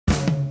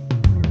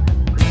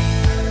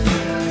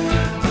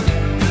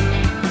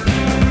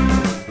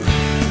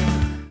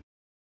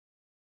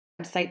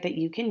website that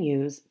you can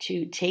use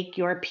to take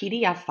your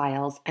PDF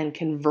files and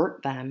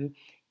convert them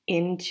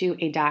into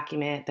a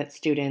document that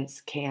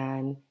students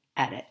can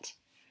edit.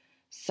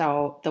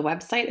 So the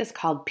website is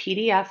called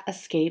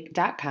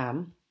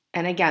pdfescape.com.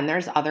 And again,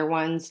 there's other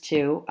ones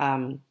too.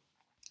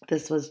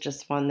 This was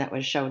just one that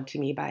was showed to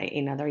me by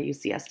another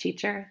UCS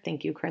teacher.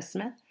 Thank you, Chris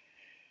Smith.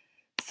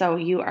 So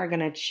you are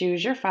going to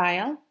choose your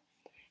file.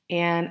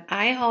 And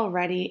I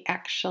already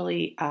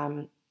actually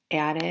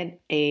added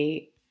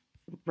a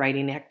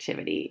writing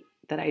activity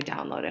that I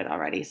downloaded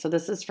already. So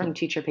this is from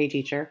Teacher Pay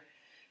Teacher.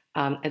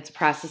 It's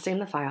processing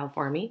the file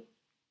for me.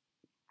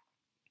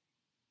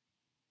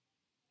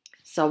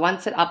 So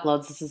once it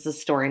uploads, this is the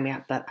story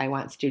map that I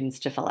want students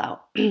to fill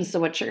out.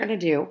 So what you're going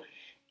to do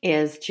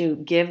is to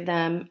give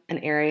them an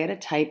area to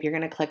type. You're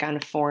going to click on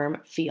Form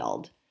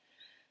Field.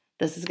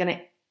 This is going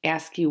to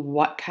ask you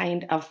what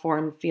kind of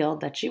form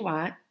field that you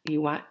want.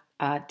 You want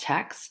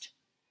text,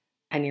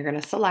 and you're going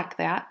to select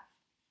that.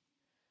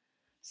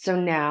 So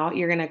now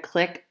you're going to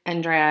click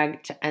and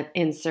drag to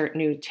insert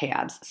new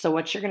tabs. So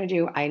what you're going to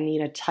do, I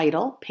need a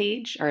title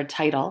page or a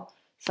title.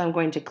 So I'm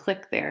going to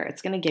click there.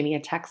 It's going to give me a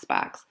text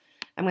box.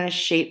 I'm going to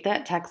shape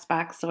that text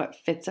box so it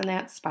fits in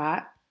that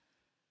spot.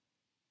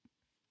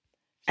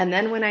 And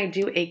then when I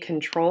do a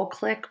control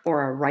click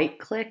or a right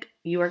click,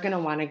 you are going to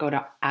want to go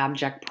to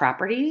Object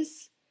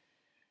Properties.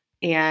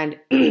 And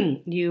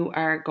you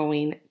are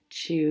going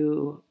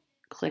to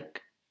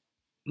click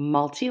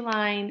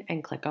Multi-line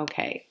and click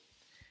OK.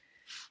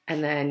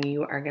 And then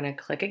you are going to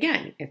click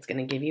again. It's going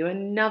to give you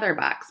another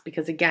box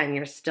because, again,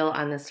 you're still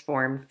on this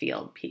form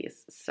field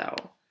piece. So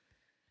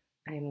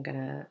I'm going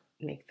to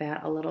make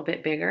that a little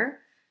bit bigger.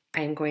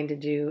 I'm going to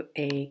do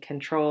a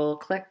control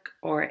click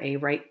or a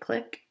right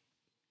click.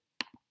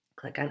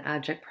 Click on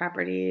Object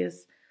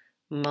Properties,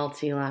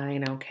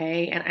 Multi-line,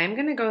 OK. And I'm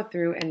going to go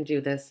through and do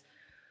this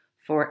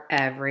for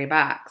every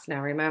box.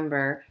 Now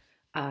remember,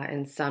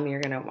 in some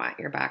you're going to want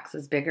your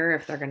boxes bigger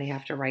if they're going to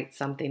have to write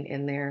something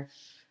in there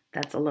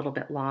that's a little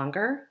bit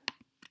longer.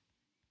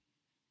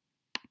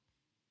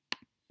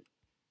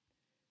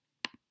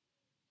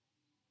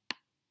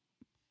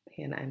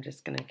 And I'm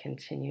just going to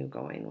continue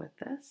going with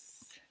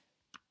this.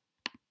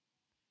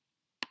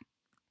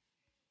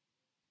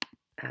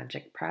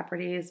 Object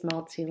Properties,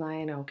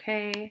 Multi-line,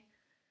 OK.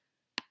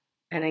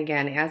 And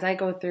again, as I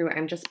go through,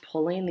 I'm just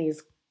pulling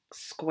these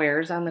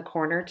squares on the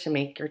corner to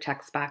make your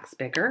text box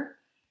bigger.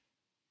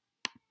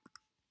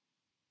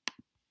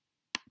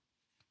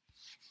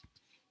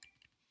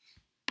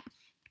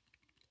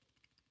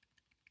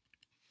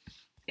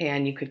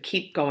 And you could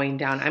keep going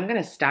down. I'm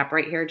going to stop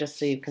right here just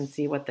so you can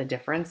see what the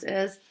difference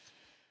is.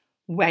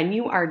 When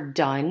you are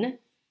done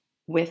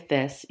with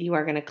this, you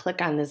are going to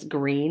click on this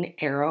green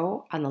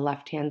arrow on the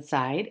left-hand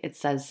side. It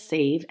says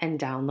Save and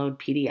Download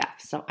PDF.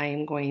 So I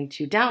am going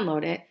to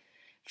download it.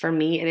 For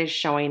me, it is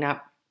showing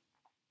up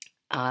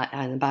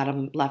on the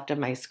bottom left of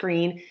my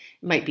screen.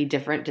 It might be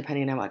different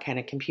depending on what kind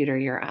of computer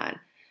you're on.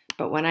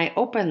 But when I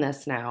open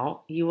this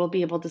now, you will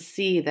be able to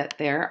see that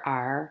there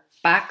are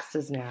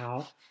boxes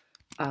now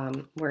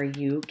where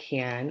you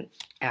can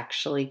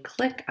actually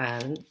click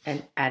on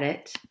and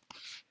edit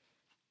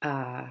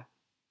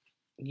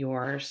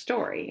your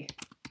story.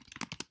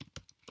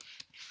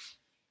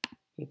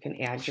 You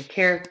can add your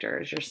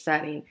characters, your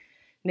setting.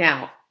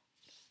 Now,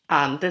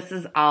 this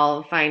is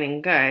all fine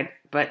and good,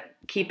 but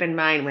keep in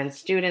mind when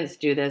students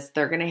do this,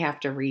 they're going to have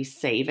to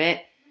resave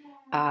it.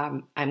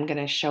 I'm going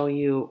to show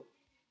you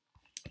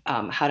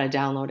how to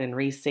download and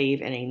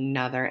resave in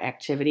another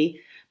activity,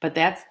 but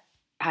that's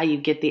how you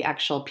get the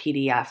actual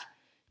PDF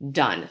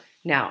done.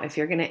 Now, if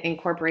you're going to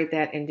incorporate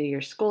that into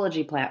your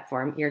Schoology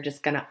platform, you're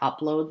just going to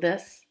upload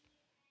this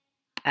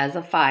as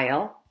a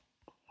file.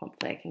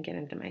 Hopefully I can get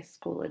into my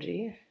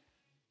Schoology.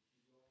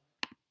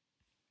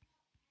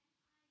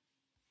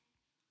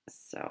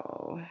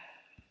 So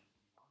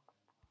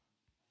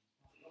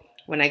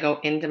when I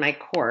go into my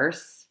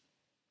course,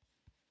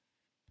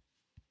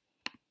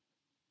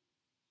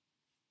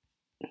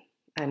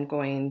 I'm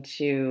going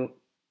to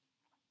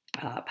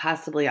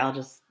possibly I'll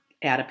just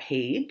add a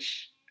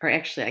page, or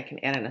actually I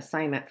can add an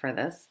assignment for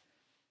this.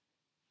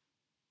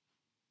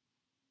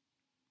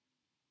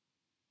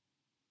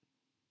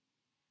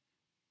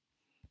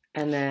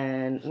 And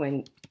then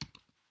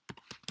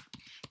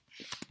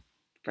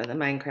for the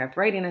Minecraft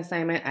writing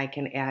assignment, I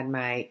can add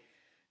my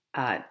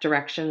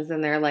directions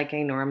in there like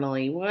I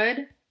normally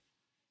would.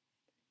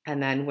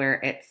 And then where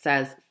it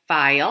says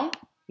file,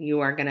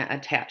 you are going to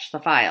attach the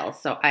file.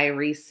 So I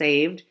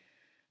resaved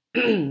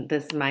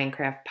this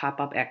Minecraft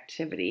pop-up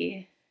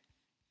activity.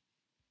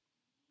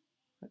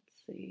 Let's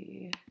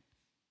see.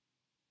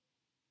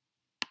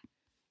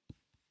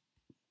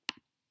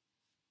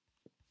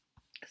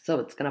 So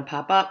it's going to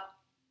pop up.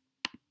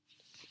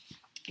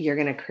 You're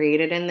going to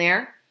create it in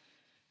there.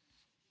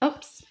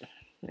 Oops,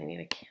 I need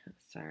a,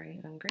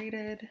 sorry,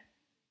 ungraded.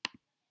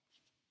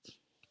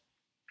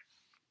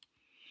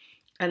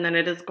 And then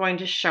it is going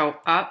to show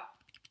up.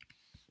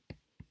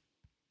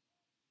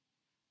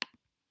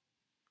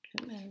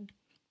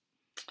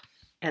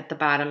 At the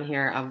bottom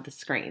here of the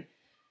screen.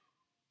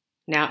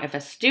 Now, if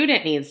a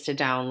student needs to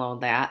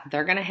download that,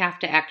 they're going to have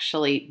to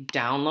actually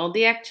download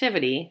the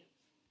activity,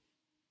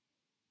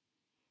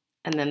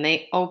 and then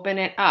they open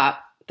it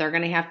up. They're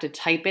going to have to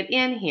type it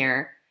in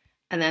here,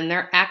 and then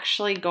they're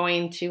actually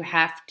going to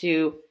have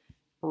to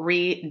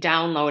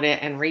re-download it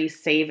and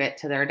re-save it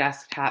to their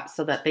desktop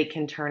so that they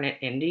can turn it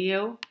into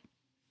you.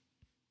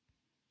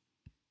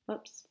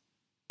 Whoops.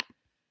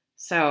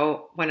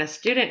 So when a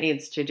student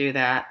needs to do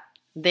that,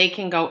 they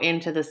can go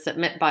into the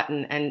submit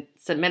button and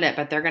submit it,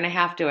 but they're going to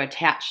have to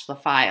attach the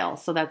file.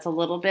 So that's a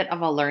little bit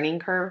of a learning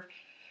curve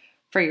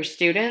for your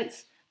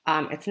students.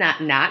 It's not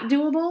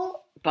doable,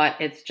 but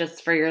it's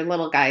just for your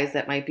little guys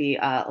that might be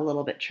a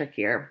little bit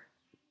trickier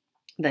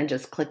than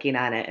just clicking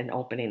on it and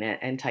opening it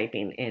and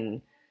typing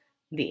in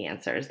the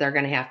answers. They're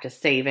going to have to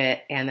save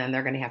it, and then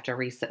they're going to have to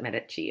resubmit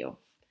it to you.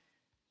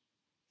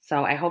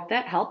 So I hope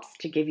that helps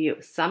to give you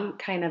some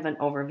kind of an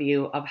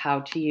overview of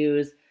how to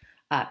use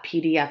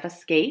PDF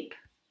Escape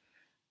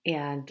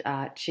and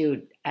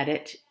to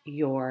edit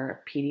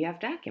your PDF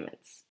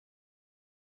documents.